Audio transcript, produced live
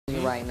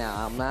right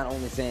now. I'm not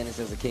only saying this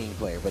as a King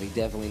player, but he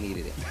definitely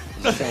needed it.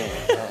 I'm just saying.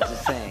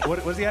 Just saying.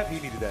 What does he have? He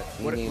needed that.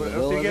 He needed a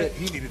little bit.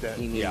 He needed that.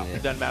 He needed it.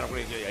 It doesn't matter what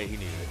he did. Yeah, he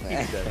needed it. He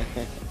needed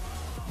that.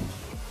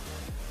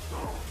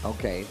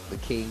 Okay, the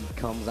King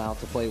comes out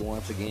to play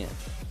once again.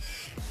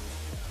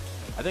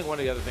 I think one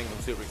of the other things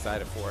I'm super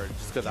excited for,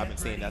 just because I've been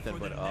seeing nothing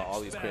but all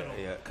these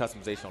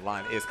customization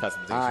online, is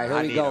customization. All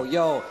right, here we go.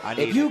 Yo, if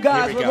if you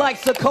guys would like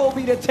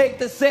Sicoby to take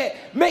the set,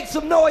 make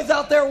some noise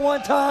out there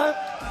one time.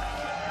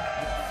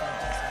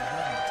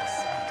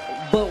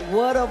 But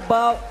what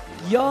about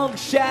young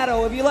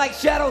Shadow? If you like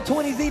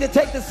Shadow20Z to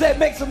take the set,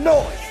 make some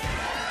noise.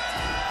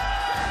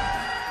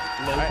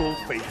 Local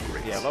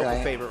favorite. Yeah,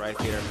 local favorite right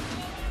there.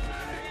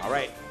 All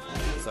right.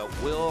 So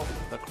will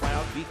the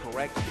crowd be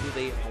correct? Do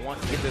they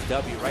want to get this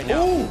W right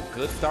now? Ooh.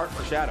 Good start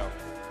for Shadow.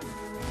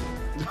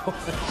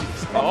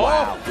 Oh,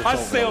 wow. I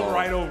sailed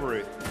right over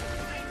it.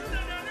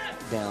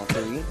 Down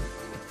 3.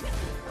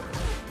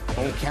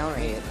 Oh, counter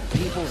hit.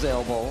 People's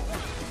elbow.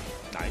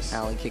 Nice.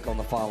 Alley kick on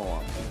the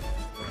follow-up.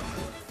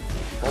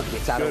 Oh,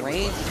 gets out of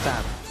range this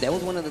time. That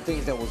was one of the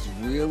things that was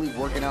really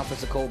working out for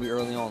Sicoby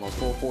early on. Those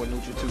 4-4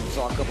 neutral 2. We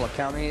saw a couple of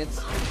counter hits.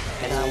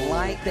 And I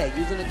like that.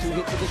 Using the 2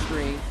 hits of the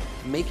string.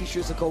 Making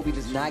sure Sicoby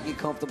does not get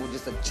comfortable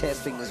just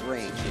testing this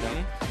range, you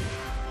know?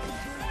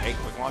 Hey,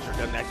 quick launcher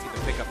doesn't actually get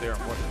the pick up there,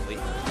 unfortunately.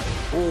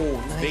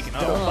 Oh, nice. Speaking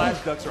The of, flash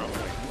ducks are on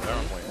point. they're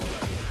on point.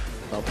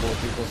 Up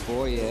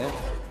 4 yeah.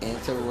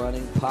 Into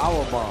running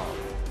power bomb.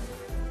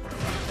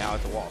 Now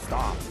at the wall,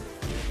 stop.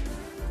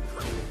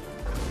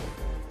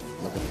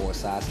 Looking for a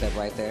side step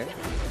right there.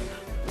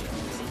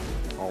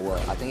 Oh, well,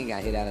 I think he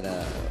got hit out of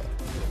the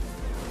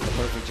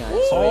perfect giant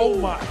swing. Oh,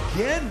 my.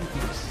 Again,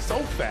 he's so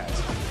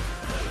fast.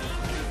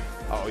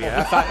 Oh,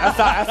 yeah, that's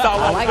not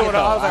what I like it, though.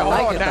 I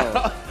like it,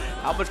 though.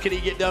 How much can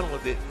he get done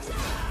with it?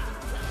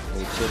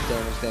 They chip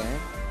damage there.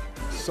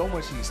 So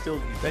much he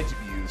still that to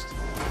be used.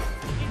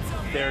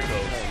 There it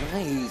goes. Oh,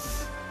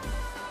 nice.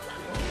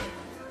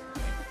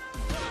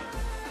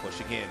 Push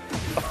again.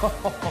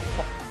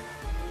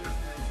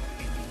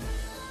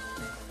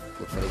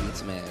 Look for the heat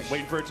smash.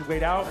 Waiting for it to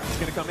wait out. It's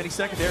going to come any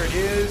second. There it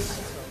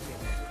is.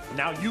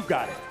 Now you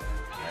got it.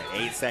 All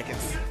right, 8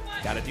 seconds.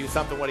 Got to do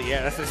something with it.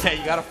 Yeah, that's what I'm saying.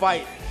 You got to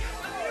fight.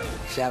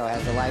 Shadow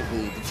has the life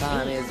lead. The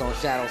time is on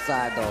Shadow's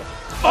side, though.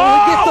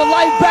 Oh, he gets the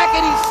life back,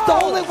 and he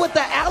stole it with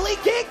the alley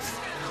kicks?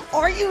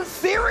 Are you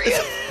serious?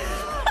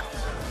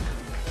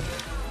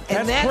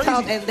 And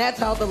that's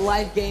how the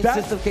life game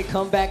system can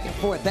come back and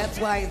forth. That's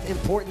why it's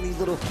important these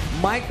little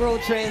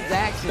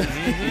microtransactions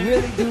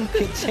really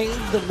can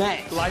change the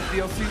match. Life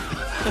DLC.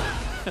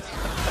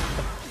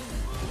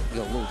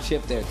 Yo, little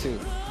chip there, too.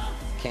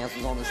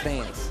 Cancels on the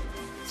stance.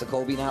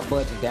 Sicoby not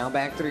budging. Down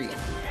back 3.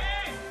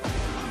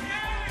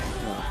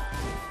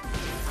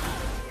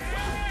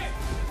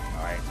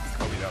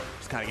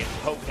 Kind of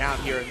getting poked down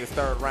here in this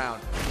 3rd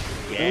round.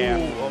 Yeah.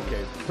 Ooh,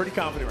 okay. Pretty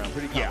confident round.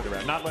 Pretty confident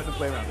round. Not letting them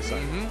play around this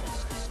time.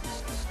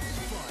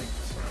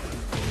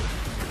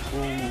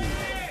 Ooh.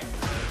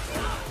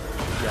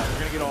 Yeah, we're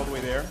gonna get all the way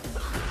there.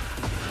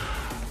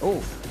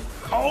 Oh.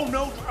 Oh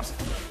no!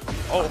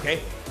 Oh, okay.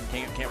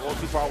 Can't roll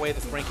too far away.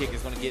 The spring kick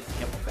is gonna get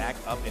him back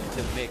up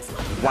into the mix.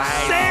 Wow.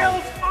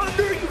 Sails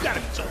under. You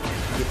gotta jump.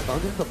 Gets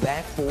under the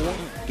back 4.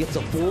 Gets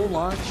a full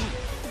launch.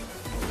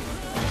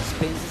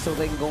 Spins it so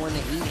they can go in the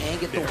heat and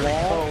get the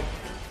wall.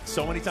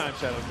 So many times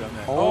Shadow's done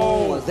that.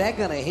 Oh, is that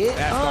gonna hit?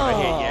 That's gonna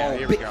hit, yeah,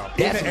 here we go.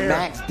 That's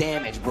max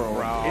damage, bro.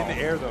 In the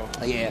air, though.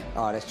 Yeah,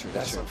 oh, that's true.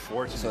 That's true.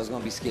 Unfortunate. So it's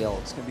gonna be scaled.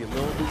 It's gonna be a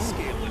little bit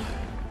scaled.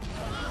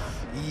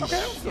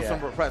 Okay, still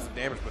some repressive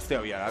damage, but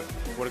still, yeah, I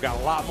would have got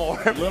a lot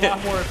more. A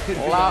lot more.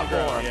 A lot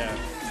more. Yeah.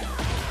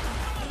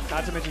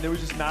 Not to mention, there was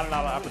just not a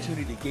lot of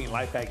opportunity to gain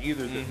life back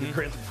either. The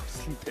crits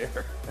wasn't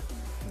there.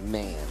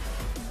 Man.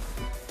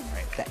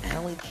 The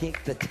alley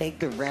kick to take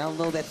the round,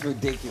 though, that's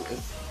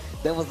ridiculous.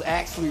 That was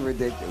actually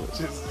ridiculous.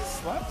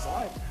 Just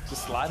slide.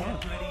 Just slide on.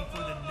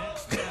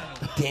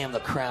 Damn, the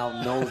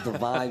crowd knows the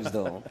vibes,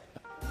 though.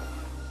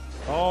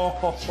 Oh,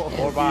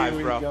 more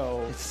vibes, bro.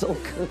 Go. It's so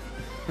good.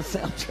 The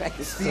soundtrack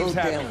is Steve's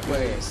so damn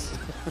good.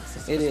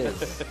 It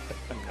is.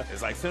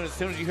 It's like as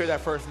soon as you hear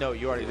that first note,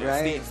 you already there.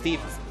 Right?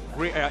 Steve's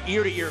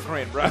ear to ear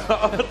grin, bro.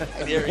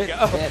 There we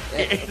go.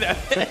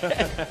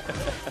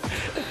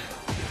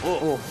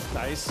 Oh,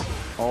 nice.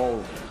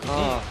 Oh.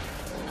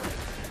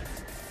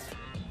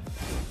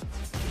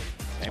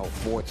 Oh,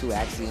 4-2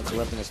 actually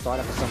interrupting the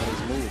startup of some of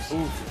these moves.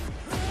 Ooh.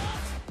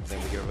 Then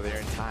we get over there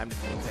in time to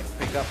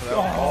pick up.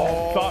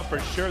 Oh, thought for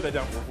sure that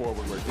down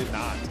forward where it did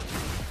not.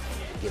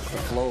 Gets the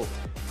float.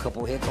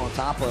 Couple hits on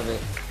top of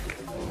it.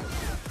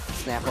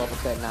 Snap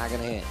uppercut, not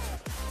gonna hit.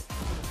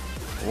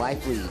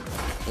 Life lead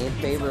in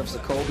favor of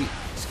Sicoby.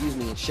 Excuse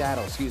me, in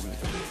Shadow, excuse me.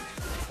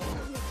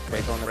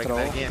 Break on the throw.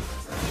 That again.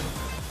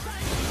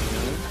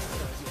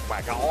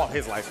 Wow, got all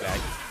his life back.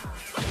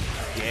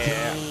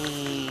 Yeah.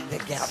 Dang, they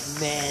got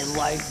man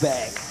life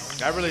back.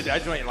 I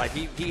joined, like,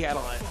 he had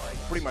on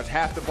pretty much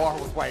half the bar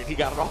was white. He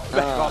got it all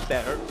back off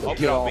that.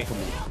 Get off of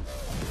me.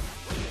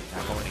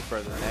 Not going any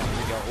further than that. Here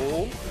we go.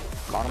 Oh.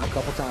 Caught him a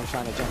couple times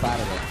trying to jump out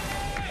of there.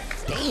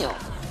 Damn.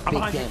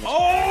 Big damage.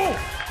 Oh!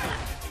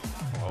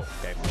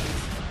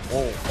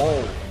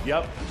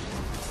 Yep.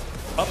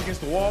 Up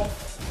against the wall.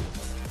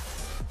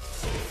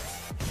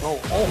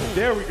 Oh,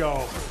 there we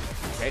go.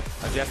 Okay,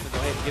 Justin, go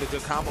ahead and get a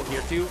good combo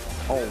here too.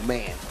 Oh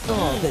man,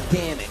 the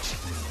damage.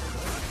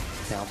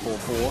 Down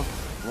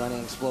 4-4,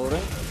 running exploder.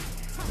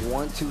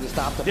 1-2 to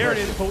stop the There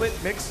pressure. it is, pull it,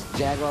 mix.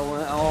 Jaguar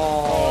run.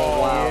 Oh,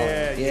 wow.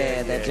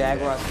 Yeah, that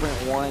Jaguar sprint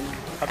 1.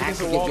 Up against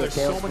the actually wall, gives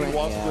there's you a tail so many sprint.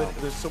 wall Yeah.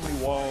 split, there's so many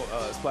wall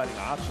splatting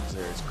options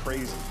there. It's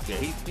crazy. Yeah,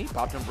 he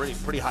popped him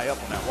pretty high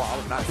up on that wall. I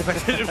was not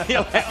expecting him to be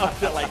up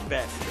there like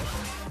that.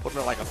 Put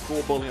him like a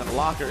school bully on the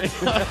locker.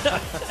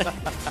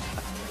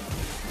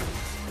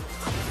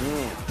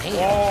 Damn.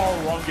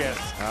 Oh, wrong guess.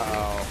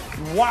 Uh-oh.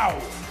 Wow.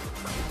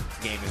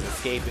 Game is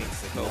escaping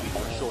Sicoby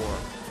for sure.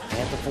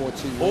 At the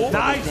 4-2. Oh,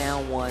 nice.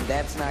 Down 1.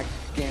 That's not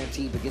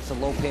guaranteed, but gets a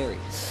low parry.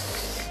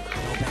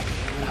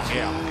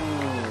 Yeah.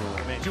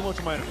 Man, too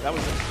much money. That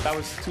was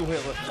too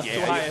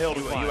high a hill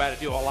to climb. You had to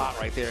do a lot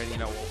right there. And, you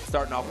know,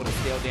 starting off with a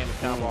scale damage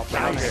combo off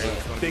Nice. there,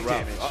 it's gonna be Big rough.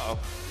 damage. Uh-oh.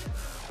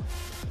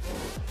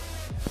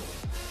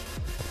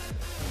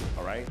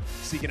 All right,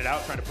 seeking it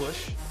out, trying to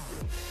push.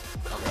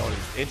 Oh,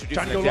 he's introducing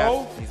Trying to go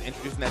low. He's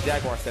introducing that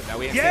Jaguar step. Now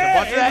we haven't Yeah, seen a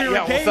bunch of that. and we were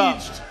Yeah, what's up?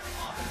 engaged.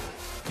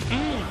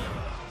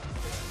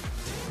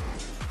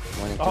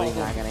 1 and 3,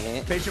 not gonna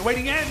hit. Patient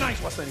waiting and nice.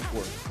 What's that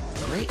for?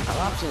 Great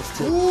options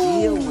to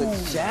deal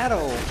with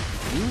Shadow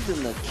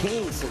using the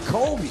King,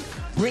 Sicoby.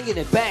 Bringing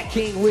it back,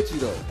 King with you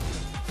though.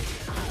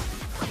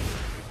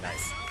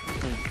 Nice.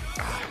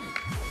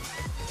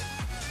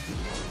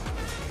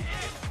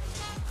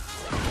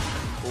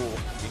 Ooh,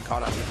 getting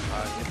caught up.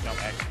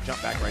 Just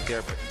jump back right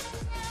there, but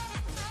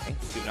okay,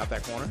 shooting out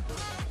that corner.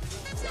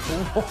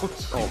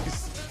 Oh,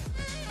 jeez.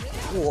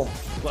 Whoa.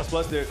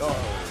 Plus there.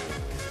 Oh.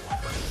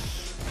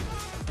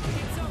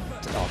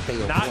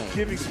 Fail Not plan.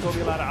 giving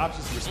Sicoby a lot of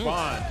options to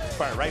respond.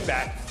 Fire right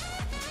back.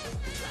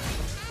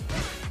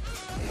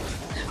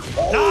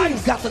 Oh,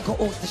 Nice. got the go.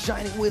 Oh, the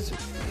Shining Wizard.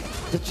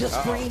 The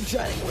just green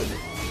Shining Wizard.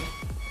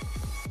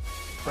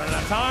 Running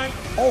out of time.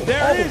 Oh,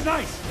 there it oh. is.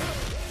 Nice.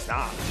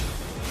 Stop.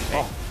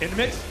 Oh, in the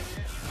mix.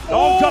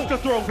 Oh, duck the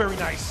throw. Very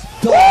nice.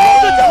 The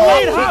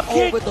delayed hop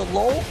kick. over the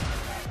low.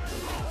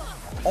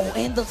 Oh,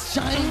 and the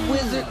Shining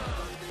Wizard.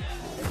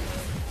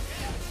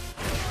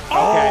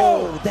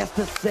 Oh, that's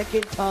the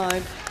second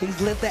time he's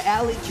let the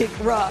alley kick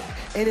rock,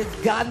 and it's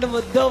gotten him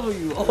a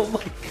W. Oh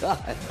my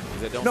God.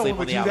 Don't No sleep one would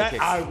on the do alley that.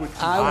 kicks. I would.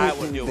 I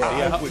would do do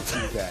that. that. I would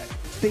do that.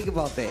 Think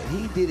about that.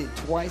 He did it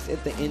twice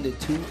at the end of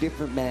 2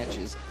 different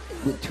matches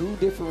with 2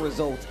 different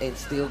results and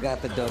still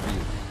got the W.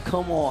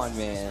 Come on,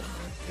 man.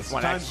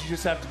 Sometimes you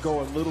just have to go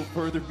a little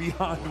further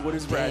beyond what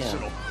is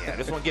rational. Yeah,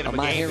 this one getting I'm him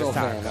a my game hero this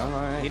time. fan.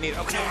 All right. He need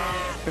okay.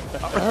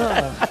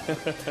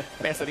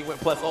 Man said he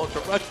went plus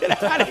ultra. Bro,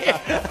 get out of here.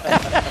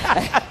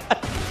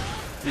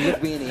 You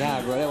look me in the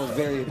eye, bro. That was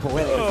very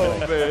poetic. Oh,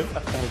 man.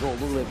 Gotta go a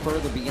little bit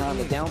further beyond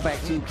the down back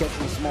 2,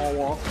 catching a small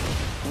walk.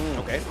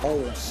 Okay. Oh,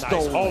 Nice,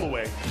 stolen. all the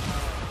way.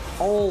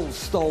 Oh,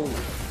 stolen.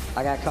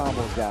 I got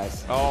combos,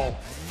 guys. Oh,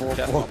 4-4.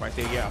 that's one right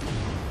there. Yeah.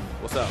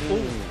 What's up?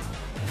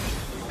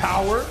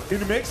 Power in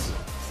the mix.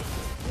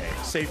 Okay,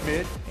 safe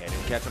mid. Yeah,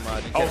 didn't catch him.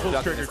 Didn't Oh, catch him full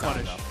ducking trigger this time,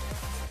 punish. though.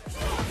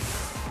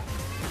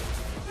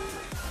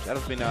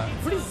 Shadow's been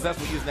pretty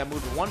successful using that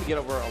move. 1 to get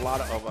over a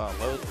lot of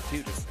lows, but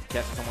 2 just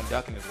catching someone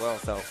ducking as well.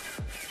 So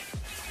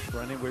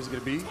Running, where's it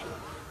gonna be?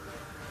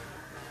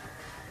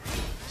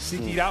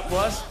 Seeking out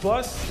plus.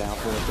 Down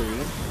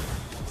 4-3.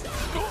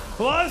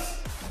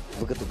 Plus.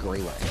 Look at the gray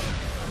line.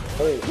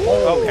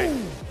 okay.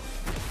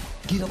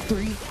 Get up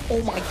 3.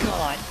 Oh my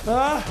God.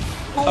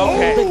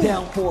 Okay. The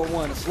down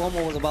 4-1. The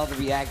slow-mo was about to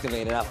be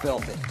activated. I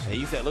felt it. And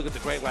you said, look at the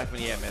great life,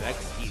 and yeah, man,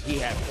 he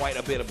had quite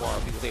a bit of bar.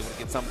 He was able to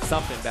get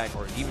something back,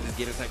 or even just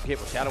get a second hit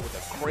with Shadow with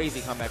a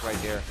crazy comeback right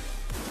there.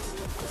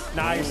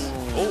 Nice.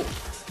 Oh,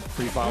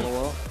 Free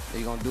follow-up. Are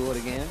you gonna do it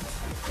again?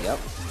 Yep.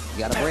 You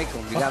gotta break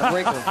him. You gotta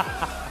break him.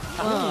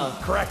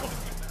 Correct.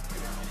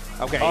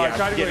 okay, All right, yeah,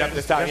 try to get go up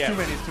this time. That's Yeah, too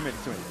many. It's too many.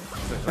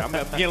 I'm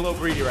getting a little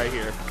greedy right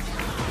here.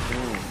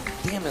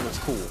 Damn, it was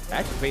cool. I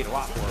actually paid a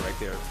lot for it right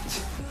there.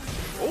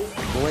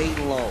 Blade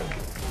low.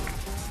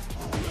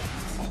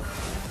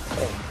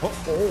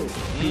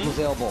 People's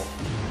elbow.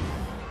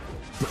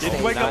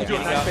 Didn't wake up to a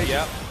nice face.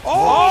 Yep.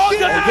 Oh,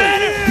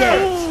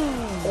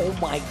 Oh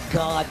my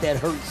God, that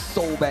hurts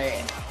so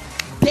bad.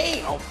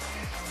 Damn.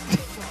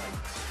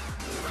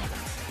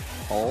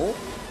 Oh.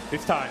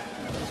 It's time.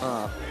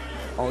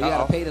 Oh, you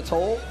gotta pay the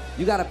toll?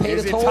 You gotta pay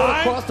Is the it toll time?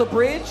 across the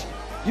bridge?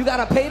 You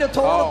gotta pay the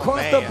toll Oh, across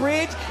man. the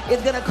bridge?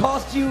 It's gonna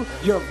cost you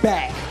your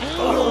back.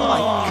 Oh my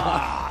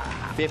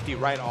God. 50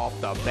 right off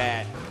the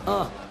bat.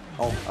 Oh,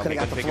 could've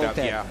got the pick it float up,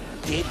 there. yeah.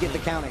 Did get the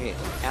counter hit.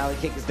 Alley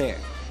kick is there.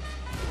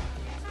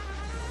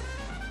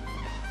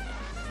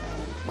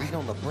 Right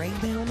on the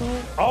breakdown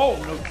though? Oh,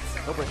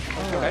 no break.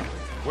 Okay,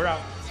 we're out.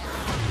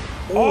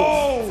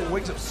 Oh,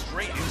 wakes up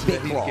straight into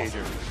Big the claw.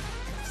 engager.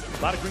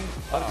 A lot of green.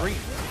 A lot of green.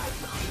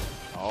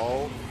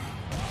 Oh.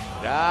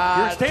 Here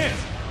God. it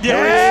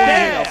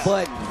stands. A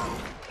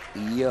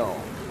button. Yo,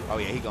 Oh,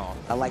 yeah, he gone.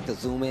 I like to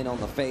zoom in on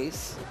the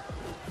face.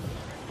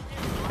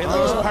 Hey,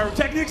 look, some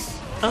pyrotechnics.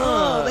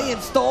 They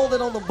installed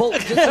it on the boat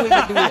just so we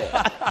could do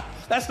that.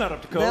 That's not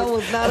up to code. That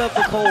was not up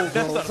to code, That's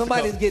bro. not up to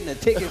Somebody's code. getting a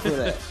ticket for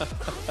that.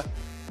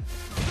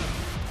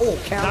 Oh,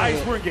 counter.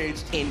 Nice, we're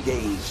engaged.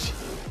 Engaged.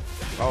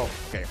 Oh,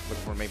 okay.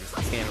 Looking for maybe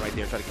some scan right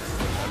there. Try to get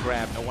a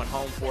grab. No one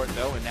home for it,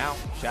 though. And now,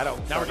 Shadow.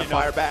 Now we're starting to getting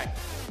fire back.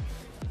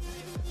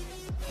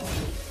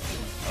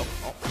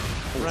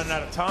 Running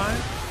out of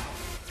time.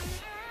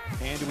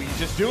 And do we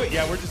just do it?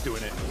 Yeah, we're just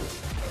doing it.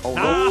 Oh,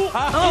 no.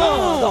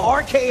 The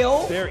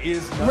RKO. There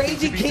is nothing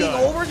Raging to be King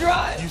done.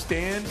 overdrive. You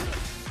stand,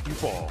 you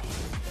fall.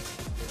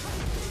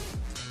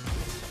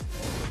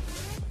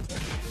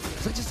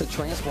 Is that just a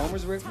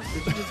Transformers reference?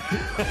 Did you just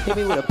hit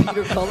me with a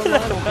Peter color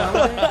line on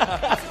commentary?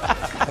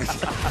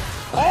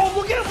 Oh,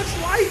 look at how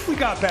much life we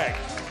got back.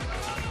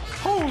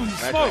 Holy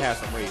Actually smoke. has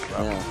some reach,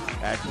 bro. Yeah.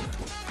 Actually.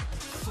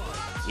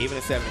 Even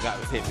if 7 got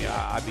was hit me,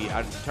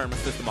 I'd turn my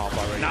system off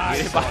already.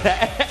 Nice. Get by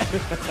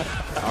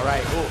that. All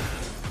right. Ooh.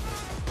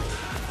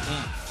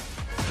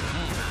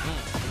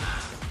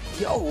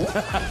 Yo.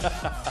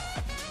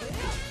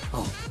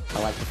 Oh, I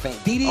like the feint.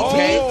 DDT.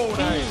 Oh,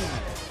 nice.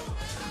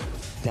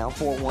 Down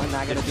 4-1,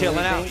 not gonna Just do chilling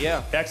anything.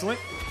 out. Yeah. Excellent.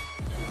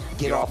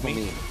 Get off of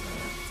me.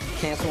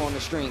 Cancel on the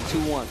string.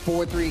 2-1.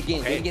 4-3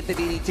 again. Okay. Didn't get the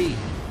DDT.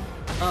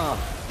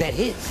 That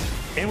hits.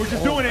 And we're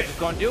just doing it. Just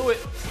gonna do it.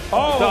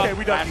 Oh, okay,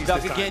 we done these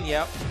Duck this time. again.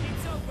 Yep.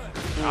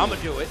 I'm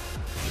gonna do it.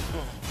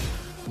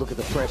 Look at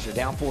the pressure.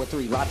 Down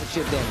 4-3. Lots of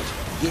chip damage.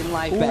 Getting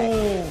life back.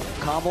 Ooh.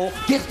 Combo.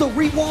 Gets the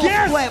re-wall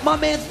Yes! splat. My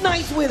man's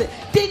nice with it.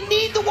 Didn't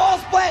need the wall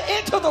splat.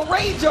 Into the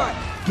rage art.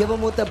 Give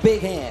him with the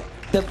big hand.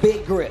 The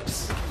big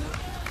grips.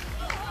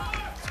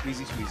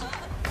 Squeezy, squeezy.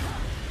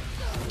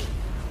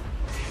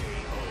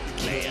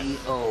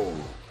 KO.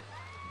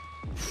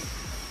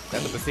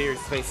 That was a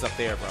serious face up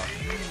there, bro.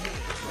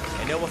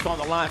 And then what's on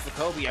the line,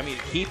 Sicoby? I mean,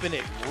 keeping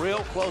it real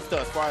close to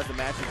as far as the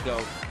matches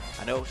go.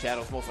 I know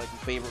Shadow's most likely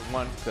favorite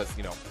one because,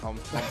 you know,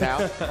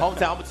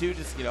 hometown, but two,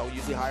 just, you know,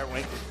 usually higher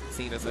ranked,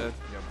 seen as a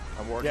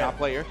more top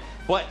player.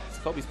 But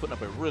Sicoby's putting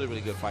up a really,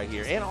 really good fight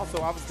here, and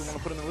also obviously want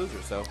to put in the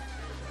loser. So,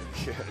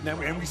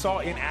 And we saw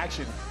in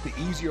action the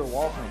easier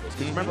wall combos.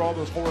 Because remember all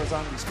those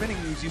horizontally spinning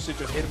moves, you should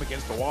just hit them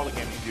against the wall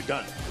again and you're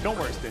done. No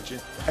more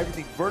extension.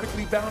 Everything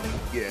vertically bounding,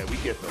 yeah, we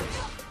get those.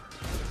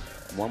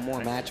 One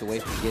more match away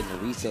from getting a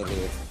reset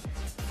here.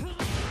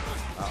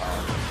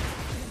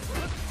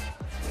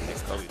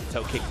 Sicoby, the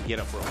toe kick to get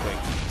up real quick.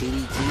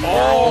 DDT.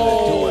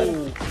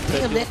 Oh!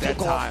 Damn, that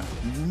took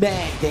off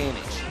mad damage.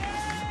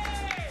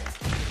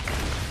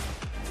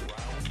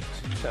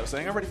 Shadow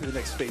saying, I'm ready for the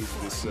next phase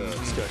of this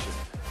discussion.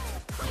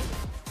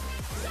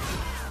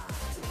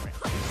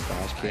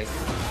 Dash kick.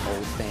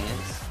 Hold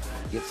stance.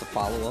 Gets a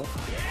follow-up.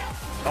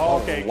 Oh,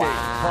 okay,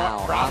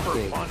 wow. Proper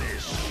Okay.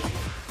 punish.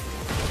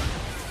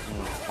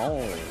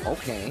 Oh,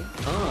 okay.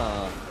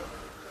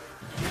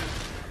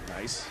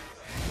 Nice.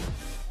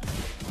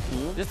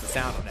 Just the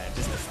sound on that,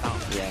 just the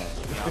stomp. Yeah.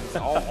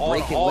 All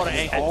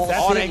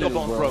the ankle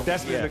bones bro. broke.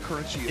 That's been the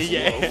crunchiest.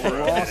 Yeah.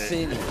 Raw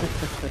City.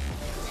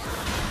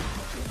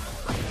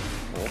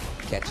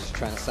 Catches,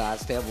 trying to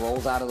sidestep,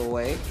 rolls out of the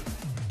way.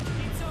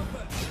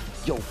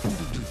 Yo,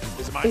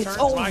 Is it my it's turn?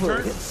 over. It's my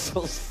turn? It's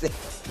so sick.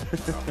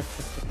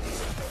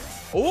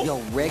 Oh, Yo,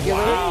 regular.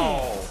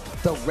 Wow.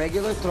 The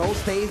regular throw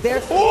stays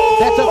there. Oh!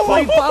 That's a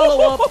free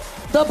follow-up.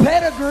 The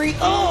pedigree.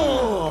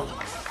 Oh!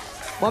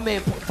 My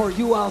man, for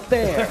you out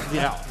there.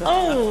 yeah.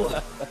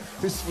 Oh!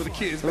 This is for the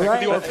kids back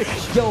Right? in the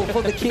orphanage. Yo,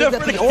 for the kids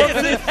at the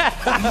orphanage.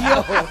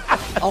 Yo.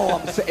 Oh,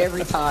 I'm so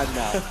every time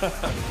now.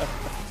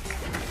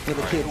 For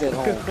the kids at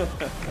home.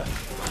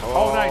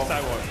 Oh, nice,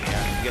 I won.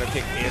 Yeah, you gotta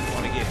kick in,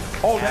 want to get.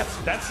 Oh,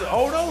 that's,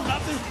 oh no,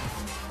 nothing.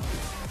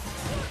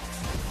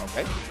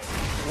 Okay.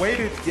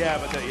 Waited, yeah,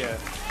 but that, yeah.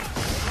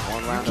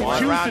 One round You away.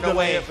 choose round to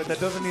delay away. it, but that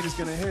doesn't mean it's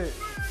gonna hit.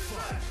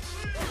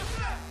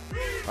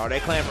 Oh, they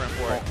clamoring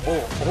for it.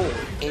 Oh,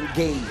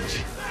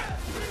 engage.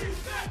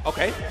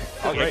 Okay.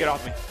 Oh, yeah, break. get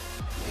off me.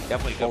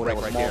 Definitely good Oh, break that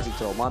was right there.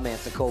 multi-throw. My man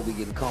Sicoby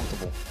getting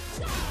comfortable.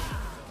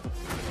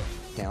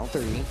 Down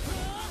 3.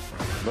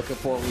 Looking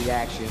for a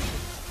reaction.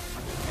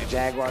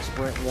 Jaguar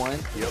sprint 1.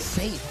 Yep.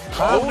 Safe.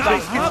 Oh, nice,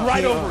 gets hop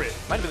right kick. over it.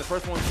 Might have been the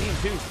first one seen,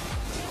 too.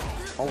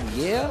 Oh,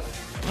 yeah?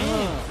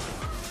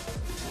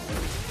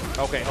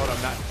 Okay, hold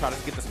on. Not trying to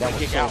get the That spin was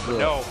kick so out. good.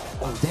 No.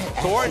 Oh,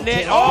 that Sword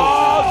net. accidental-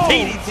 Oh,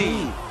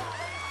 TDT.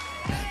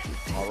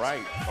 All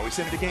right. Are we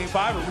sending to game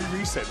 5 or we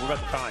reset? We're about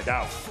to find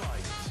out.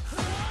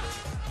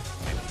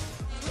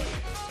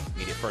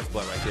 Immediate first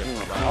blood right there.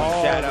 From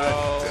Oh,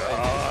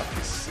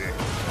 Shadow. sick.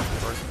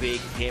 First big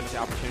damage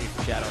opportunity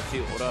for Shadow,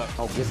 too. Hold up.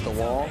 Oh, gets the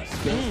wall,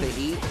 spins the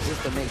heat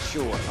just to make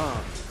sure.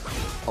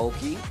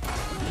 Oki,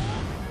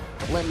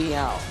 let me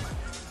out.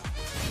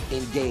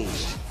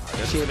 Engaged.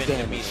 Just Chip spin it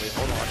damage. immediately.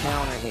 Hold on.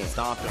 Counter hit.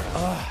 Stomp him.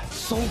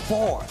 So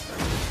far.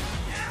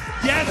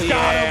 Yes, got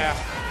Yeah.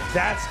 him.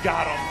 That's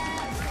got him.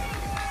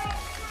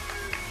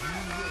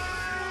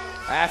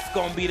 That's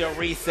going to be the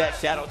reset.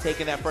 Shadow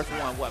taking that first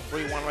one. What,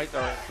 3-1 right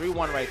there?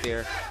 3-1 right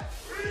there.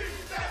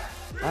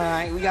 All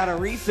right, we got a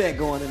reset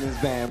going in this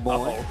bad boy.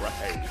 All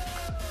right.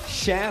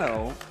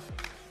 Shadow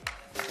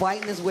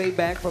fighting his way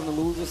back from the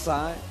loser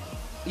side.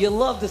 You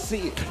love to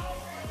see it.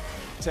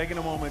 Taking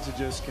a moment to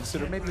just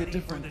consider maybe a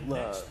different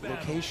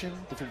location,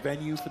 different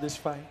venue for this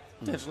fight.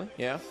 Potentially,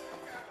 yeah.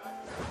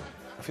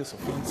 I feel so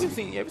fancy.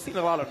 We've seen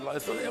a lot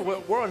of. So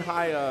we're on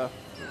high.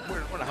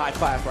 We're in a high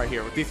class right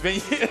here with these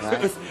venues.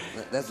 Right?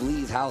 That's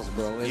Lee's house,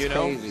 bro. It's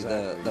crazy.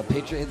 Exactly. The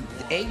picture,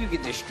 and you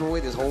can destroy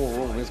this whole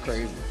room. It's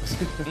crazy.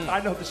 I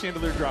know the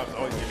chandelier drops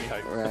always give me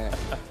hype. Right.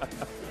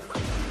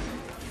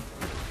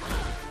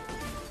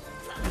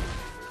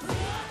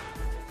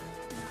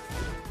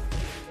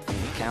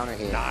 Counter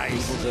hit. Nice.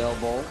 People's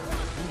elbow.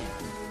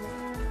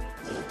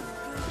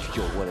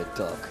 Yo, what a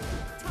duck.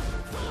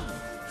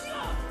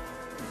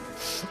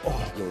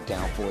 Oh. Yo,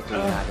 down 4-3,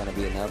 not gonna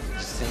be enough.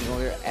 Single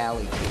here,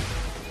 alley kick.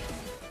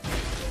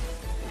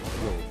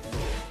 Yo.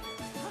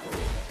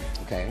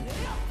 Okay,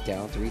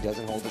 down 3,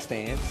 doesn't hold the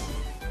stance.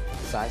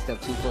 Sidestep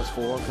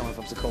 2+4 coming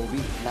from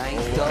Sicoby.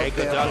 Nice duck hey,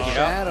 good there duck, from yeah.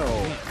 Shadow.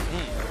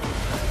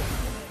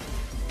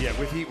 Yeah,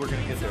 with heat, we're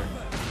gonna get there.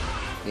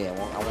 Yeah,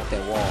 I want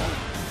that wall.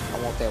 I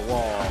want that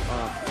wall.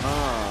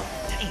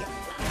 Damn.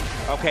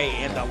 Okay,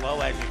 and the low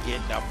edge is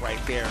getting up right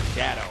there.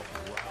 Shadow.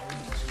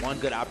 One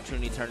good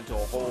opportunity turned into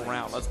a whole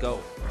round. Let's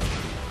go.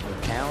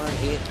 Counter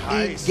hit,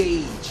 Nice.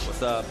 engage.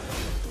 What's up?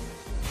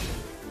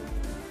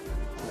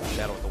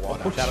 Shadow with the wall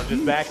now. Shadow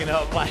just backing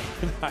up like,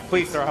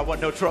 please, sir, I want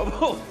no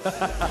trouble.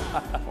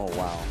 Oh,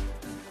 wow.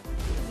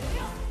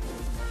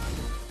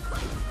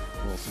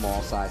 Little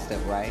small sidestep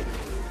right.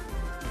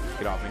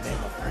 Get off me, name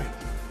up.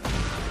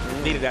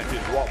 Needed that too.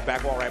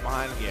 Back wall right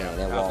behind him. Yeah,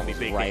 That wall was was gonna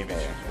be big right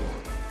damage. there.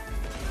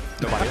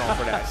 Nobody on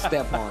for that.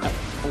 Step on it.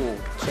 Full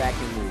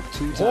tracking move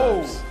 2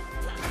 Whoa. times.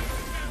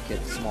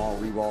 Get the small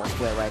re-roll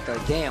split right there.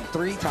 Damn,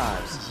 3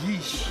 times.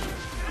 Yeesh.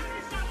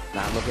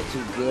 Not looking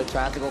too good.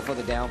 Tries to go for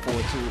the down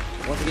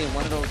 4-2. Once again,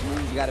 one of those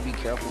moves you got to be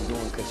careful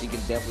doing because she can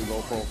definitely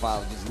low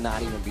profile, just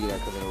not even be there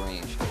because of the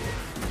range.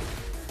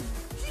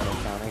 No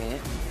counter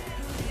hit.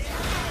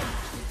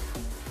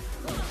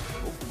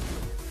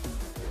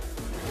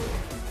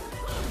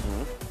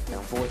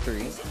 Down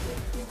 4-3.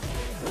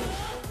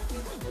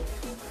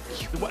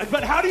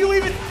 But how do you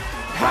even?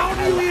 How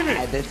do you even?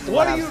 That's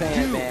What do I'm you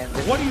saying, do? man.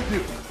 What do you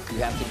do? You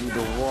have to do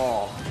the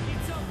raw.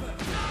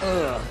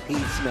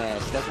 Heat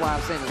smash. That's why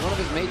I'm saying it's one of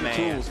his major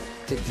tools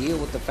to deal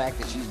with the fact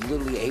that she's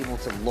literally able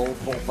to low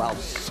profile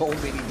so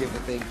many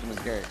different things from his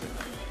character.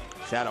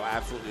 Shadow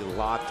absolutely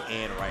locked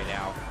in right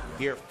now.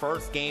 Here,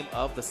 first game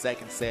of the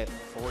second set,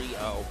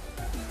 3-0.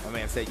 My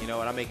man said, you know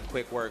what, I'm making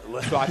quick work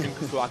so I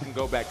can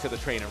go back to the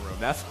training room.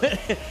 That's to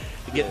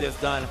get this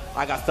done.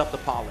 I got stuff to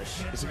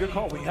polish. It's a good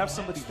call. When you have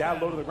somebody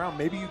that low to the ground,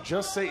 maybe you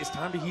just say it's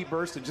time to heat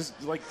burst and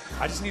just like,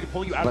 I just need to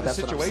pull you out But of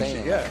the that's what I'm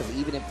situation. saying. Yeah.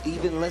 Because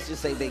even let's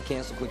just say they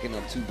cancel quick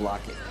enough to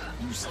block it,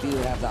 you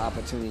still have the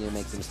opportunity to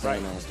make them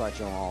stand on and start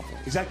your own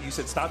offense. Exactly. You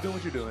said stop doing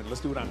what you're doing.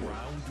 Let's do what I'm doing.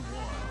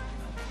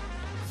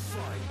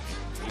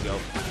 Here you go.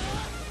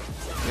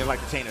 They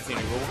like to chain us in.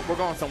 We're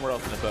going somewhere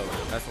else in the boat.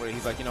 That's where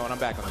he's like, you know what, I'm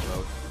back on the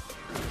boat.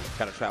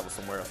 Gotta travel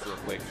somewhere else real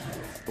quick.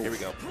 Here we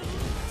go.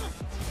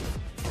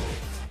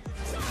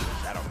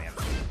 Shadow man.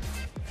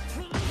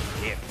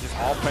 Yeah, just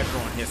all pressure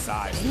on his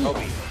side.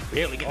 Kobe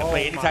barely getting to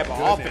play any type of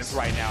offense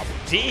right now.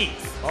 Jeez.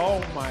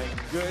 Oh my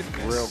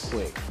goodness. Real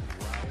quick.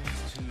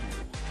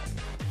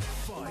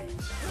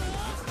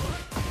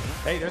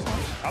 Hey, there's one.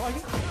 I like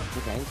it.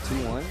 Okay,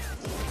 2-1.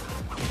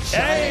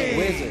 Hey,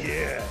 Wizard.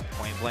 yeah.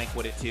 Point blank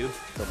with it too.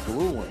 The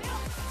blue one.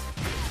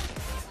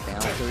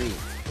 Down 3.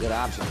 Good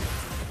option.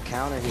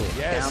 Counter hit.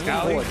 Yes,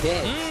 down 4.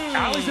 Dead.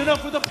 Alley's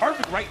enough with the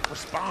perfect right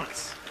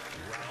response.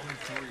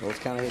 Those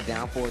counter hit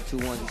down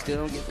 4-2-1. You still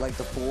don't get like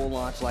the full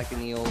launch like in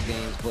the old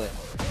games, but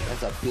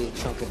that's a big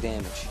chunk of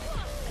damage.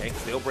 Okay,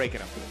 still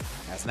breaking him.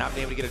 Has not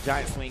been able to get a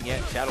giant swing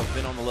yet. Shadow's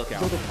been on the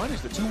lookout. So the punish,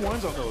 the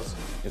 2-1s on those.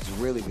 It's a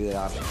really good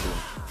option too.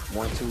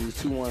 1-2s,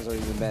 2-1s are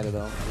even better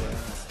though.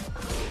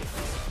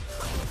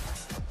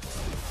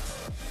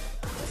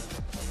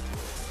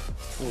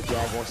 Ooh,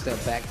 Jaguar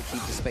step back to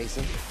keep the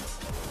spacing.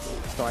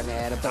 Starting to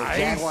add up. Nice.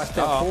 Jaguar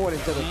step forward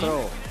into the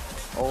throw.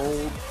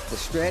 Oh, the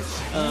stretch.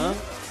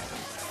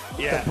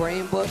 Yeah. The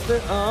brain buster.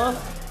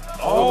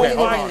 Oh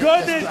my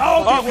goodness.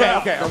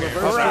 Okay.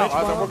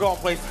 We're going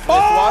place.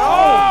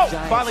 Oh!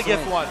 Finally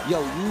gets one.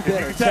 Yo, you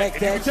better check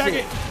that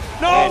shit.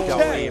 No! It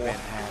don't even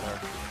matter.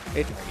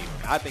 It don't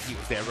even. I think he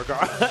was there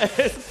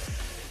regardless.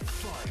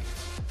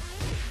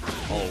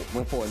 Oh,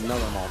 went for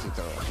another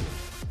multi-throw.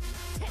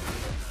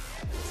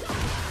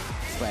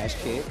 Flash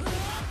kick.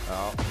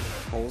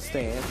 Hold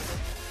stance.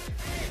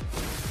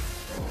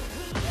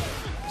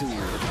 Dude.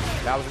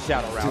 That was a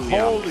shadow round.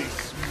 Holy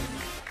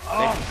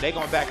they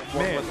going back and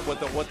forth with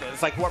the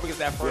it's like whoever gets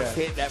that first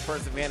hit, that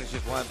first advantage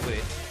just runs with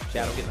it.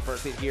 Shadow getting the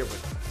first hit here, but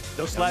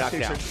those slash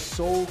kicks are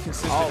so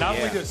consistent. Not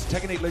only does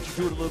Tekken 8 let you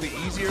do it a little bit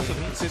easier, so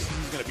the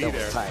consistency is going to be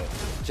there. Tight.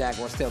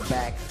 Jaguar step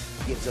back,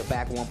 gives a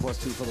back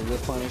 1+2 for the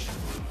whip punish.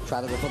 Try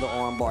to go for the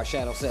arm bar.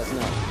 Shadow says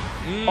no.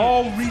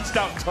 Oh, reached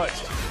out and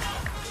touched.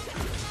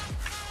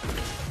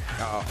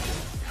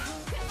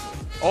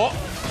 Oh,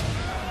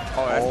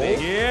 that's big.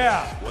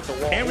 Yeah. With the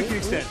wall. And we can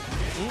extend.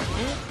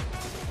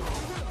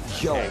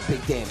 Yo,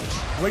 big damage.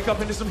 Wake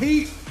up into some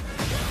heat.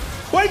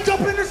 Wait,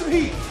 jump in, there's some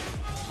heat.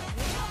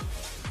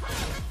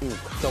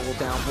 Double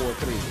down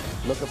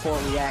 4-3. Looking for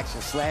a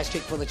reaction. Slash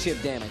kick for the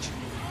chip damage.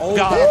 Oh,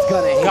 Got that's him.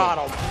 gonna hit. Got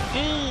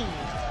him.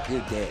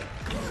 You're dead.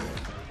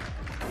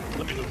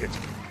 Let me go get you.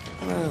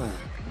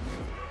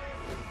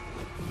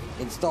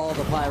 Install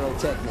the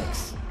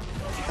pyrotechnics.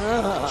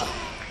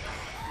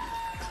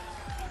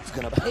 Who's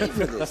gonna pay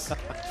for this? All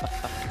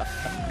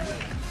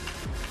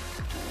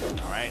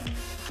right.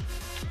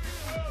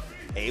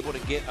 Able to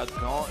get a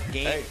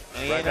game right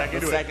in back the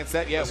into second it.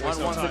 set. Yeah, Let's waste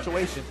 1-1 some time.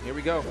 situation. Here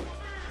we go.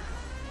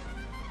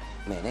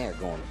 Man, they're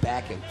going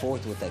back and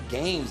forth with the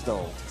games,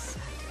 though.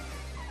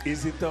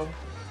 Is it though?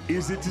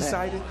 Is it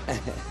decided?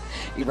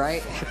 You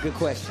right? Good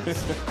question.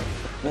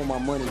 Want my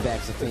money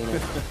back, Zafina.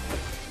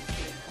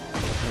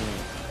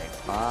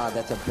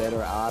 That's a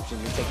better option.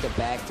 You take the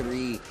back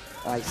 3.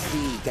 I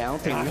see. Down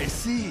 3. I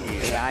see.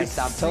 Yeah, I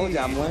told you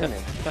I'm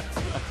learning.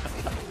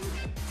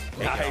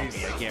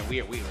 Nice. Again,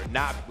 we've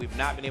not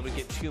been able to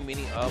get too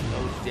many of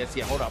those jets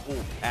yet. Hold up. Ooh,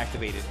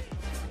 activated.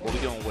 What are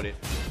we doing with it?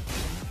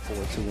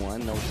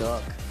 4-2-1, no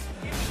duck.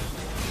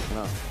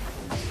 No.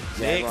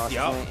 Six, Jaguar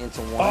yup. sprint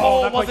into 1. Oh,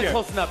 not quite wasn't yet.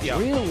 close enough, yo.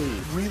 Really?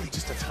 Really,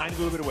 just a tiny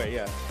little bit away,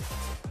 yeah.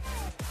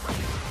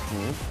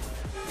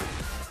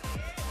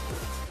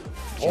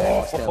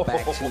 Jaguar step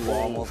back 2,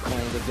 almost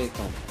claimed the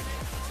victim.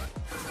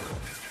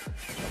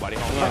 Nobody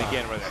home yet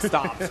again where that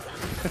stopped.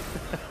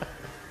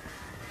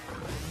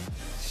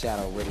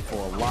 Shadow ready for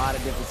a lot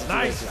of different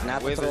Nice. situations. Not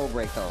the With throw it.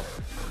 break, though.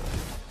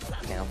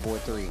 Down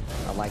 4-3.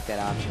 I like that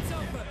option.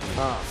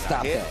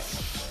 Stop hit. that.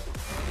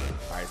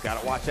 All right, he's got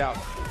to watch out.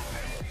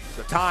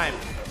 The time,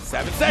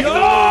 7 seconds.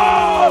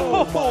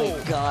 Oh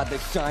my God, the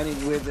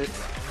shining wizard.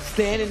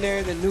 Standing there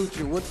in the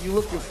neutral. What you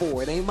looking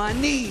for? It ain't my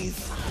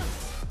knees.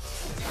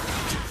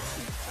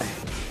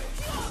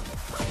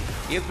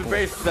 He has been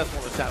very successful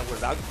with Shadow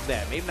Wizard. I'll give you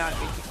that. Maybe not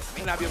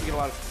be able to get a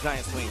lot of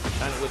giant swings.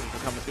 Shadow Wizards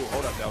are coming through.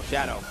 Hold up, though.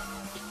 Shadow.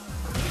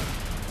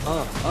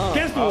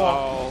 Against the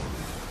wall.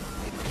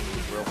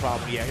 Real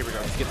problem. Yeah, here we go.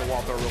 Let's get the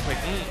wall throw real quick.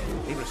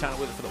 Even Shadow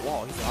Wizard for the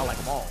wall. He said, I like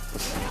them all.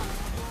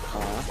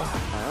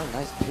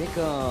 Nice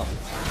pickup.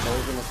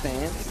 Those in the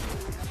stands.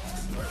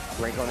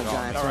 Break on the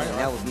giant swing.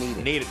 That was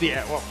needed. Needed.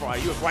 Yeah, well,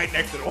 you was right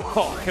next to the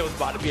wall. It was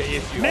about to be an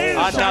issue. Man,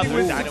 I thought Shadow it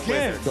was Wizard Shadow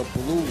again. Wizard. The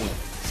blue one.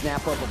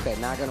 Snap uppercut.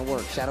 Not going to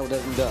work. Shadow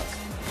doesn't duck.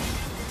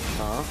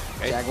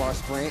 Jaguar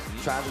sprint.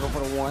 Tries to go for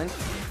the 1.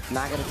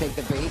 Not going to take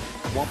the bait.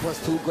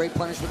 1+2. Great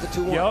punish with the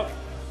 2-1. Yup.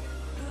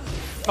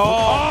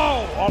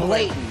 Oh,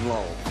 Blatant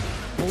low.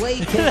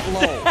 Blatant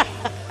low.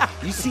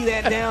 You see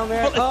that down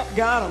there? Oh,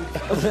 got him.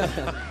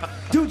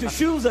 Dude, your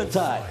shoes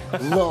untied.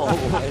 Low.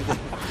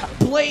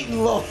 Blatant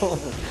low.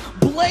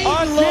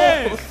 Blatant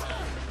low.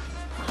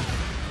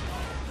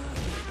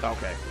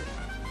 Okay.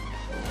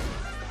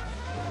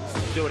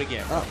 Do it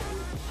again.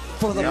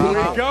 For the Here we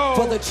people, go.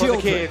 for the For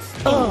children. the kids.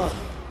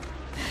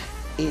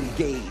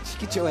 Engage.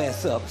 Get your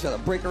ass up. Try to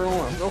break her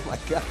arms. Oh my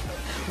God.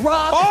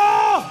 Rock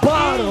Oh!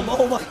 bottom.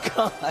 Oh my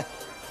God.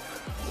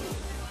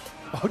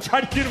 Oh,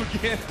 try to get him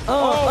again. Here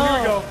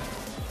we go.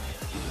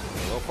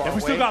 And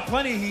we still got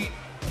plenty of heat.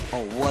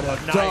 Oh, what a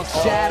Nice.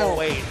 duck Shadow. Oh,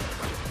 wait.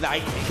 Nah,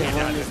 he Can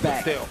run this but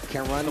back. Still.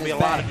 Can run It'll this be a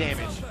back. lot of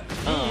damage.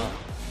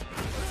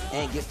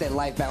 And gets that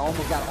life back.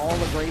 Almost got all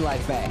the gray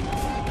life back.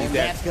 And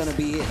dead. that's going to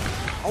be it.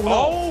 Oh, no.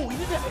 Oh, he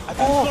did that. I thought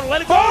he Oh. was going to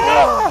let it go.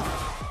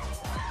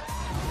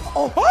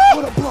 Oh,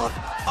 what a block.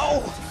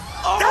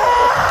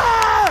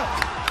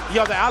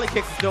 Yo, the alley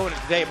kicks is doing it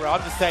today, bro.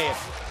 I'm just saying.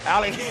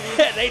 Alley,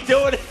 they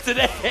doing it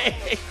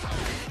today.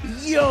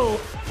 Yo.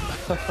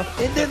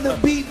 And then the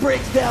beat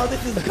breaks down.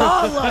 This is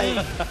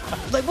godlike.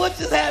 Like, what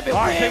just happened?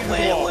 All right, take the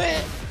ball.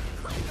 When?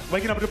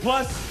 Waking up at the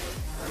plus.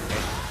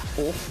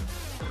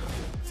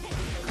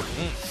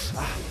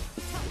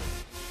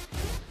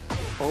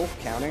 Oh,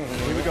 counter.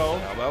 Here we go.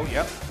 Elbow,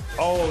 yep.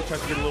 Oh,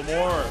 tries to get a little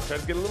more.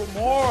 Tries to get a little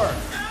more.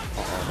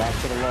 Back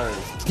to the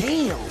lows.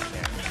 Damn.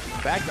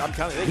 In fact, I'm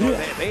telling you,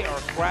 they are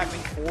scrapping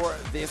for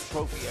this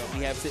trophy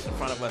we have sitting in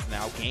front of us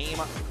now.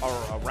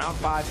 Round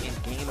 5 in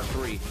game of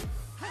 3.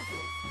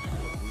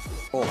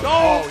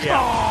 Oh,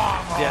 yeah.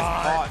 Just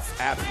Hawks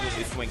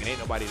absolutely swinging. Ain't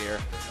nobody there.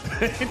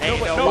 Ain't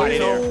nobody nobody's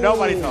there. home.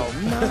 Nobody's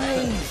home.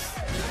 Nice.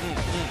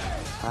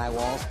 High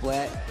wall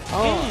splat.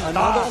 Oh,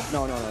 another.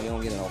 No, you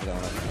don't get an overdown.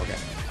 Okay.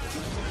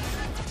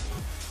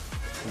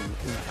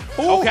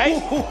 Okay.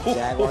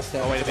 Jaguar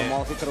step wait a to the minute.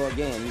 multi-throw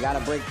again. You got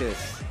to break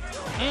this.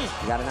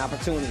 You got an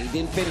opportunity. He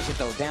didn't finish it,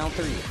 though. Down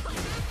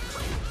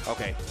 3.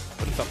 Okay.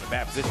 Put himself in a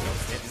bad position,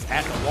 though. Just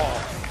at the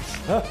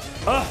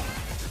wall.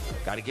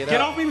 Got to get Get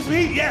up. off me with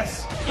speed.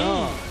 Yes.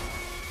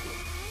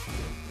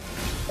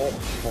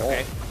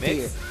 Okay.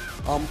 Here. Mix.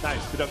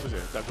 Nice. The duck was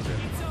there. Duck was there.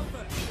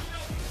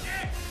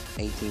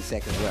 18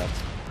 seconds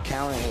left.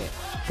 Counter hit.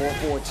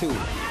 4-4-2.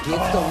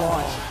 Gets the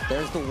launch.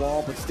 There's the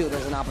wall, but still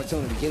there's an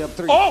opportunity. Get up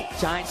 3. Oh!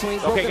 Giant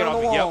swings Okay, broken get on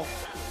off the me. wall.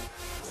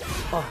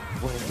 Yep.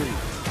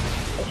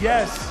 1-3.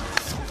 Yes.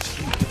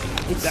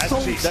 It's That's so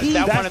cheap. cheap.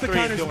 That one That's of the three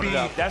kind is of doing it speed.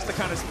 up. That's the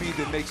kind of speed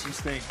that makes you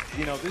think,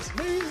 you know, is this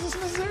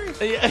necessary?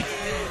 Yeah. Is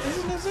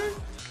this necessary?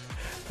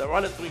 The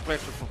run of 3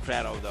 pressure from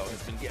Shadow, though,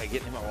 has been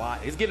getting him a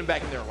lot. He's getting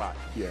back in there a lot.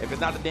 Yeah. If it's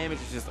not the damage,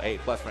 it's just, hey,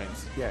 plus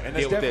frames. Yeah, and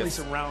that's definitely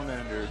some round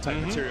ender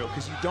type material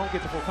because you don't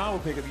get the full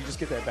combo pickup, you just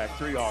get that back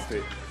 3 off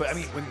it. But I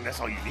mean, when that's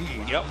all you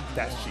need,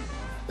 that's cheap.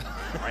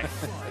 Right.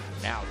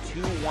 Now,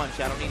 2-1.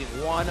 Shadow needing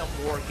one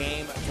more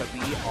game to be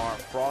our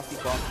Frosty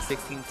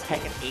 16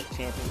 Tekken 8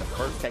 champion, the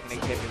first Tekken 8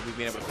 champion we've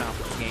been able to crown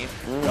for this game.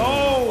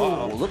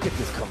 Oh, look at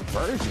this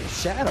conversion,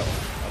 Shadow.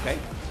 Okay.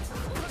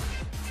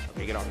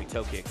 Okay, get off me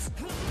toe kicks.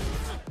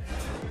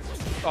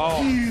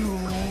 Oh,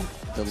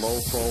 the low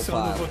profile.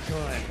 son of a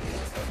gun.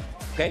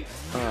 Okay.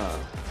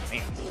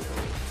 Man.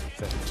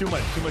 Too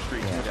much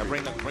reach. Yeah,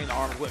 bring the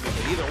arms with me.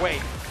 But either way,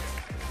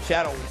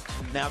 Shadow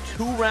now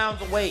 2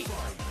 rounds away.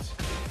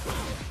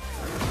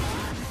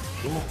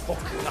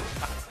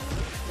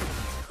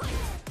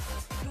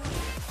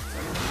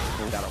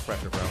 Shadow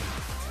pressure, bro.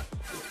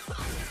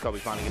 Sicoby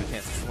finally get a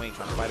chance to swing,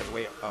 trying to fight his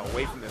way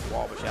away from this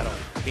wall, but Shadow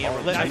being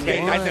relentless.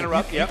 Nice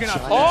interrupt. Yep.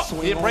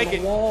 Didn't break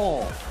it.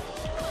 Wall.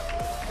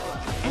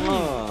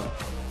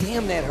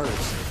 Damn, that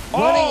hurts.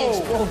 Running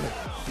explosion.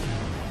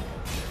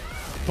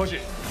 Push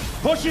it.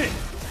 Push it.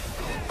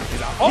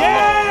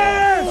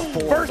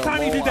 Yes! First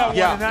time he did that one,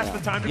 and that's the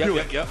time to do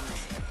it. Yep.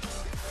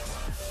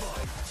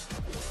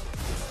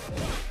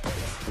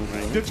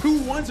 The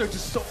 2-1s are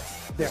just so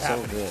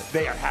happening. Good.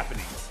 They are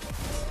happening.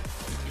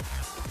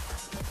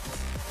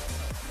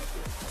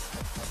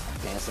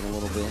 Dancing a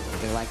little bit.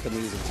 They like the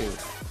music too.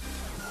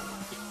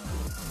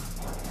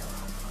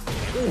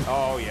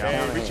 Oh yeah.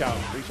 Hey, reach out.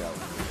 Reach out.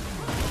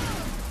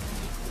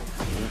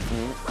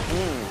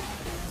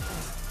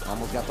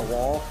 Almost got the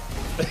wall.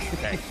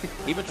 Okay.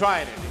 Even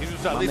trying it. He's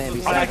just My man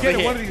be I get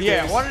it one of these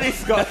days. one of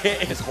these go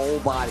ahead. His whole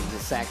body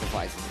just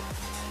sacrifices it.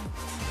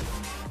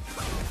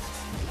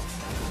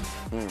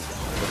 Looking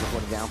for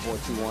the down for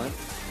 2-1.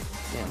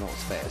 Damn, no,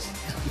 it's fast.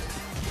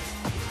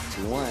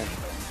 2-1.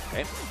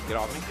 Okay, get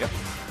off me. Yep.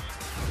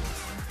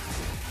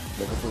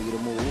 Looking for you to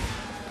move.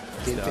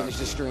 Didn't finish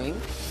the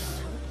string.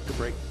 Good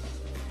break.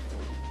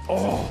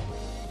 Oh.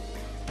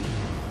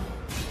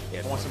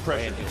 Yeah, I want some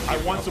pressure. I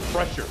want some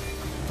pressure.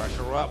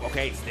 Pressure up.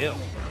 Okay, still.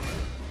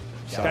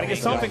 Gotta get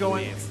something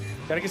going.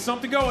 Gotta get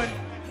something going.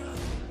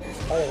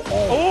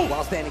 Oh.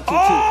 While standing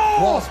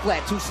 2-2. Wall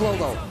splat, too slow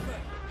though.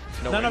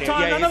 Not enough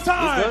time, not enough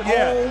time.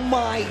 Yeah. Oh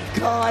my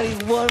God, he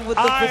won with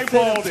the Eyeballed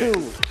percent it.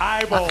 of 2.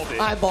 Eyeballed it.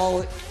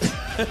 Eyeball it.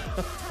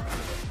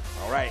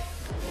 All right.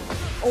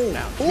 Oh,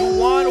 Now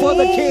 2-1 for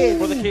the kids.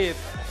 For the kids.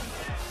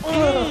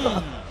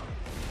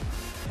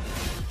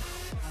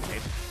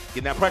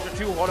 Getting that pressure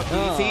too. Hold up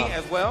DT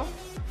as well.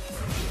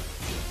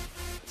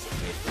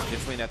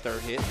 Just win that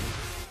third hit.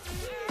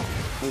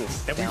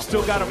 And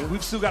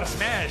we've still got to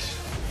smash.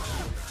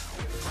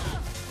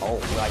 Oh,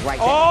 like right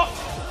there.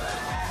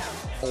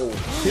 Oh,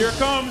 Here it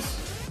comes.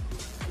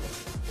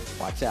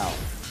 watch out.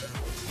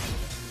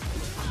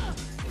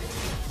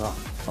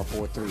 A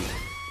 4-3.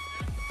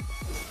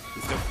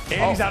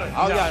 And he's out of.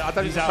 I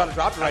thought he was trying to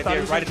drop it right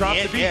there, right at the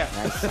end. Yeah.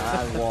 Nice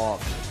sidewalk.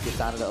 Gets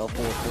out of the up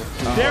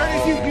 4-4. There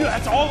it is.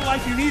 That's all the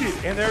life you needed.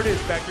 And there it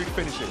is. Back three to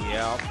finish it.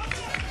 Yeah.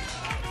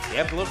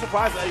 Yeah, a little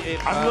surprised.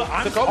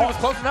 Sicoby was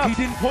close enough. He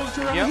didn't post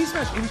around when he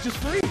smashed. It was just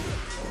free.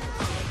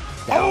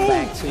 Down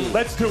back 2.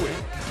 Let's do it.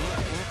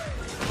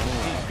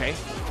 Okay.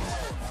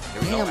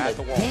 Here we go at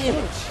the wall.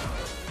 Damage.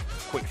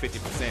 Quick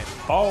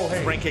 50%. Oh,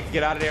 hey. Spring kick to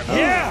get out of there.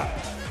 Yeah.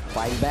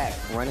 Fighting back.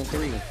 Running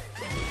 3.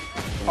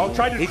 Oh,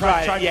 tried He it.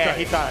 tried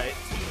it.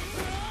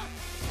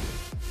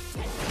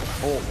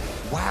 Oh,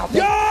 wow.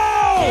 Yo!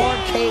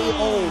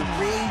 RKO.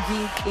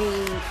 Raging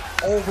King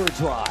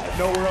overdrive.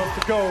 Nowhere else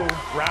to go.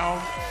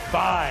 Round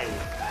 5.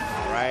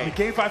 All right. The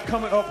game 5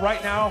 coming up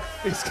right now.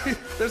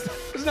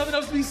 There's nothing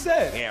else to be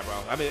said. Yeah, bro.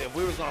 I mean, if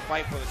we was going to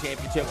fight for the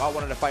championship, I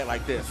wanted to fight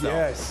like this. So.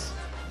 Yes.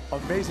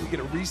 Amazing to get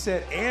a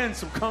reset and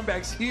some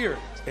comebacks here.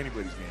 It's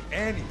anybody's game.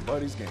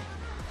 Anybody's game.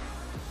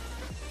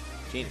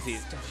 She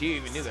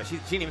even knew that. She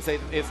didn't even say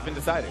it's been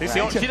decided.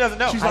 Right. She doesn't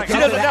know. She's like, she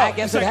doesn't know. I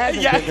guess it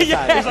hasn't been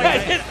decided.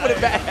 I just put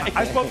it back.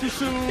 I spoke too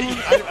soon.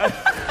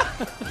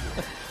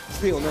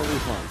 Still no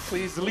refund.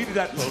 Please delete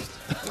that post.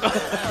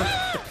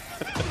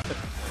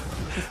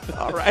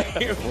 All right,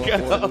 here we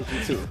go.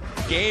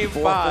 Game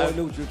 5. 4-4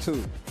 neutral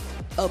 2.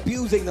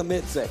 Abusing the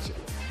midsection.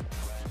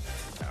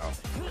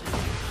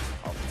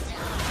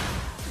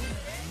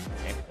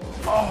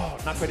 Oh,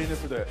 not quite in there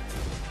for that.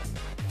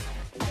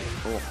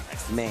 Oh,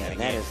 man,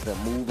 that is the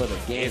move of the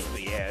game.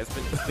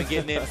 It's been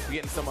getting in,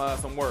 getting some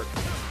work.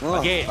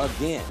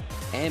 Again.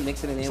 And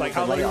mixing it in It's with like,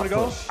 how the low you want to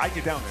go? push. I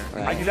get down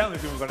there. Right. I get down there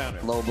if you want to go down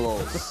there. Low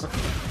blows.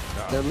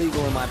 They're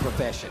legal in my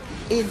profession.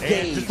 Engage.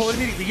 And just pull it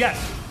immediately. Yes.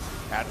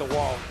 At the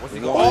wall. What's he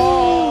going?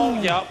 Oh,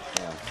 yep.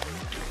 Yeah.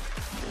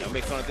 You know,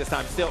 mix on it this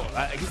time. Still,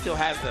 he still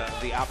has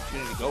the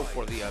opportunity to go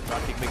for the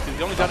drop kick mix.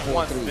 He's only done it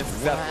once. It's been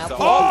successful.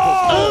 So.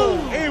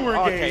 Oh! And we're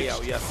engaged.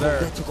 RKO, yes, sir.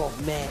 That took off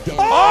mad damage.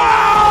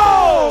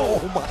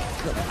 Oh! Oh, my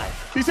God.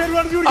 He said he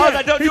wanted to do it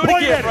again. Don't do it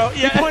again, bro.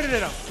 Yeah. He pointed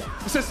at him.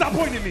 He said, stop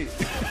pointing at me.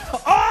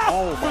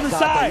 Oh, from my the God,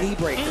 side. the knee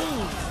breaker.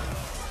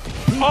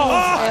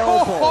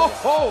 Oh,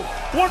 elbow.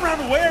 1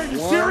 round away. Are you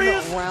One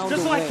serious? round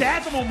Just away. like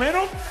that, the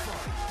momentum?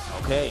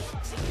 Okay.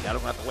 Shadow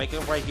gonna have to wake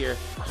up right here.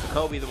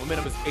 Sicoby, the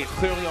momentum is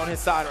clearly on his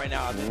side right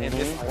now. And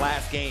this is the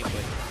last game,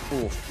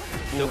 but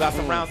still got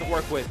some rounds to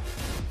work with.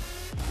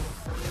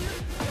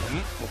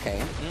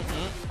 Okay.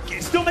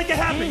 Still make it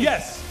happen,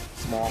 yes.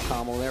 Small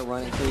combo there,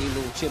 running free,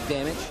 little chip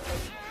damage.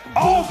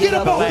 Oh, get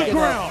up off the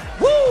ground.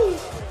 Woo!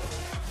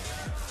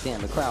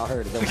 Damn, the crowd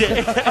heard it.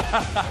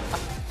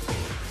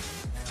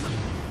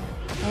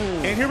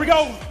 And here we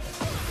go.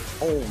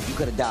 Oh, you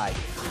could have died.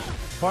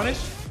 Punish.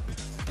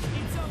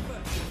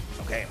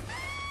 Okay.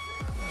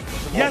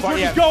 Yes, where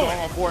he's going.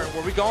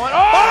 Where we going?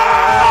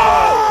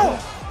 Oh!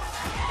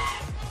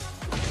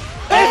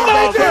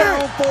 And the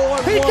down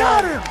He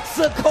got him.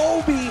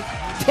 Sicoby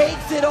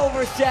takes it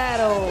over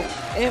Shadow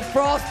in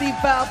Frosty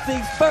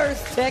Faustings'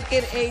 first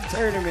Tekken 8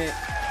 tournament.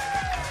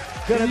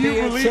 Gonna be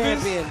a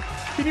champion.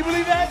 Can you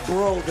believe that?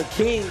 Bro, the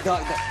king,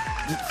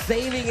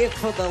 saving it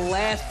for the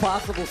last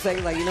possible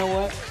second. Like, you know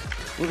what?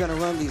 We're gonna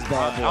run these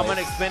bad boys. I'm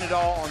gonna expend it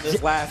all on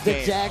this last The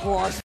game.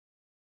 Jaguars